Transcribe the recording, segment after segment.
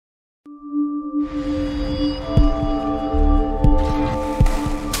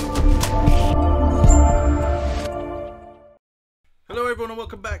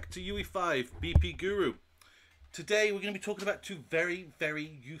to UE5 BP Guru. Today we're going to be talking about two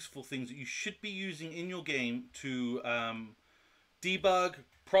very useful things that you should be using in your game to debug,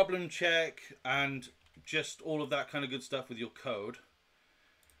 problem check, and just all of that kind of good stuff with your code.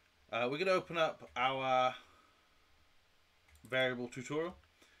 We're going to open up our variable tutorial,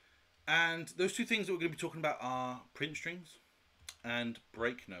 and those two things that we're going to be talking about are print strings and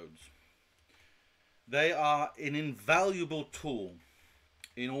break nodes. They are an invaluable tool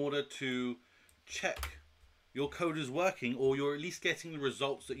in order to check your code is working, or you're at least getting the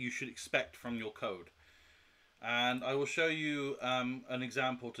results that you should expect from your code. And I will show you an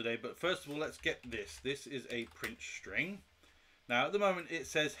example today, but first of all, let's get this. This is a print string. Now at the moment it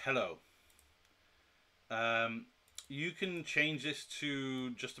says hello. You can change this to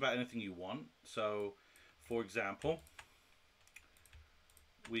just about anything you want. So for example,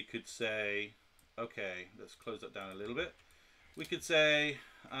 we could say, okay, let's close that down a little bit. We could say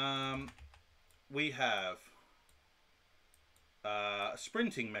we have a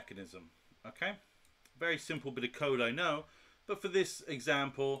sprinting mechanism. Okay, very simple bit of code, I know, but for this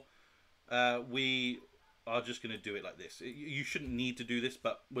example we are just going to do it like this. You shouldn't need to do this,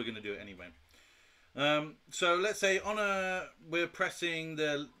 but we're going to do it anyway. So let's say we're pressing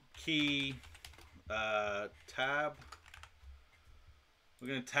the key tab. We're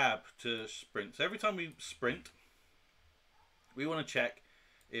going to tab to sprint. So every time we sprint, we want to check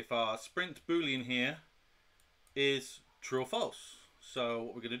if our sprint boolean here is true or false. So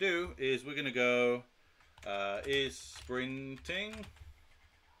what we're going to do is we're going to go is sprinting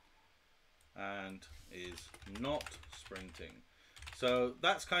and is not sprinting. So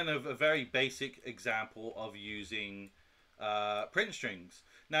that's kind of a very basic example of using print strings.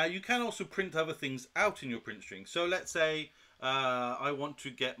 Now you can also print other things out in your print string. So let's say I want to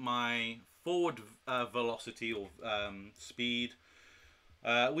get my forward velocity or speed.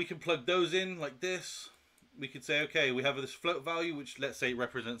 We can plug those in like this. We could say, okay, we have this float value, which let's say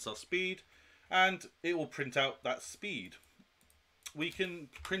represents our speed, and it will print out that speed. We can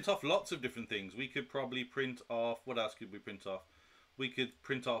print off lots of different things. We could probably print off, what else could we print off? We could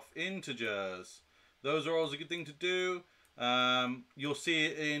print off integers. Those are always a good thing to do. You'll see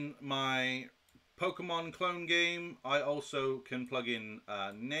it in my Pokemon clone game. I also can plug in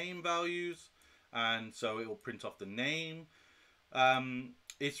name values, and so it will print off the name.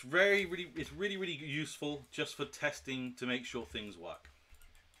 It's really useful just for testing to make sure things work.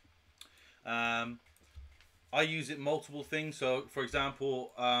 I use it multiple things. So for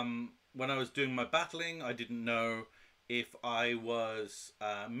example, when I was doing my battling, I didn't know if I was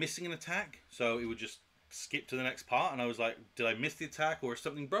missing an attack, so it would just skip to the next part, and I was like, did I miss the attack, or is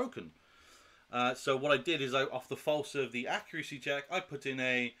something broken? So what I did is, off the false of the accuracy check, I put in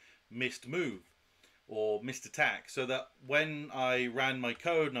a missed move or missed attack, so that when I ran my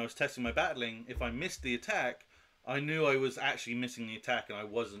code and I was testing my battling, if I missed the attack, I knew I was actually missing the attack and I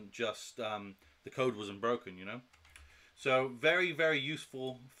wasn't just, the code wasn't broken, you know? So very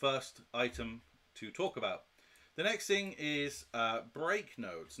useful first item to talk about. The next thing is break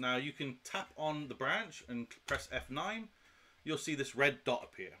nodes. Now you can tap on the branch and press F9. You'll see this red dot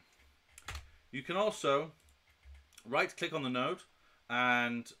appear. You can also right click on the node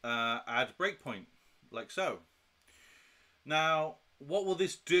and add breakpoint, like so. Now what will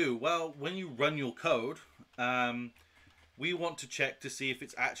this do? Well, when you run your code, we want to check to see if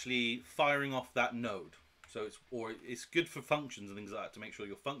it's actually firing off that node. So it's good for functions and things like that, to make sure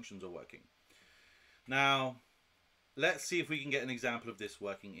your functions are working. Now let's see if we can get an example of this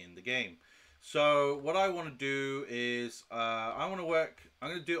working in the game. So what I want to do is I'm going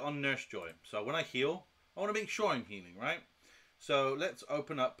to do it on Nurse Joy. So when I heal, I want to make sure I'm healing, right? So let's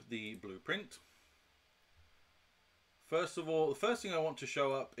open up the blueprint. First of all, the first thing I want to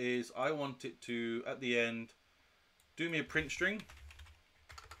show up is I want it to, at the end, do me a print string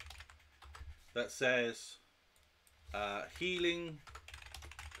that says healing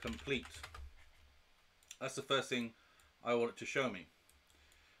complete. That's the first thing I want it to show me.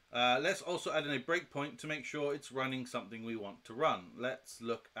 Let's also add in a breakpoint to make sure it's running something we want to run. Let's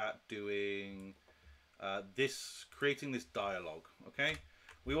look at doing creating this dialogue. Okay,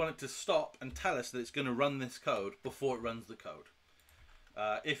 we want it to stop and tell us that it's going to run this code before it runs the code.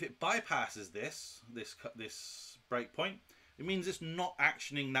 If it bypasses this breakpoint, it means it's not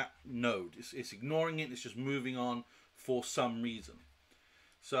actioning that node. It's ignoring it. It's just moving on for some reason.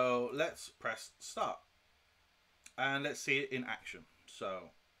 So let's press start. And let's see it in action.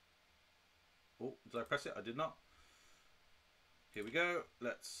 So, oh, did I press it? I did not. Here we go.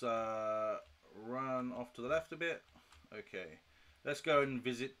 Let's run off to the left a bit. Okay. Let's go and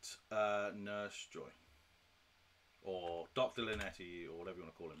visit Nurse Joy. or Dr. Linetti, or whatever you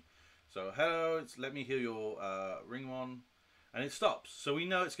want to call him. So hello, let me hear your ringmon, and it stops. So we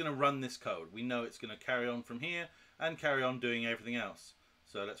know it's going to run this code. We know it's going to carry on from here and carry on doing everything else.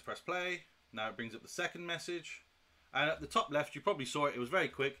 So let's press play. Now it brings up the second message, and at the top left, you probably saw it. It was very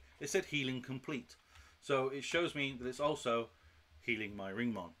quick. It said healing complete. So it shows me that it's also healing my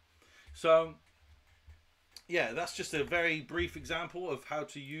ringmon. So yeah, that's just a very brief example of how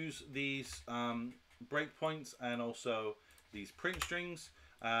to use these breakpoints and also these print strings.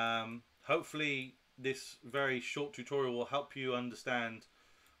 Hopefully this very short tutorial will help you understand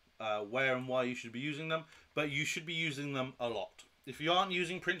where and why you should be using them, but you should be using them a lot. If you aren't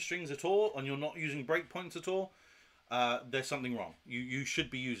using print strings at all and you're not using breakpoints at all, there's something wrong. You should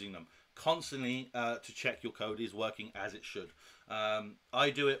be using them constantly to check your code is working as it should. I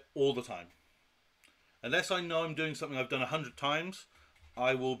do it all the time. Unless I know I'm doing something I've done 100 times,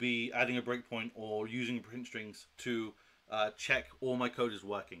 I will be adding a breakpoint or using print strings to check all my code is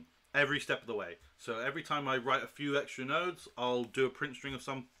working every step of the way. So every time I write a few extra nodes, I'll do a print string of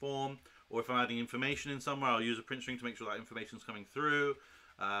some form, or if I'm adding information in somewhere, I'll use a print string to make sure that information is coming through.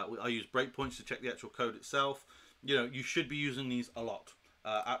 I use breakpoints to check the actual code itself. You know, you should be using these a lot,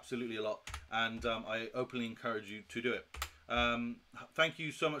 absolutely a lot, and I openly encourage you to do it. Thank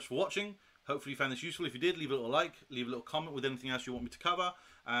you so much for watching. Hopefully you found this useful. If you did, leave a little like, leave a little comment with anything else you want me to cover.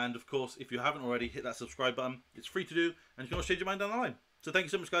 And of course, if you haven't already, hit that subscribe button. It's free to do, and you can always change your mind down the line. So thank you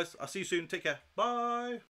so much, guys. I'll see you soon. Take care. Bye.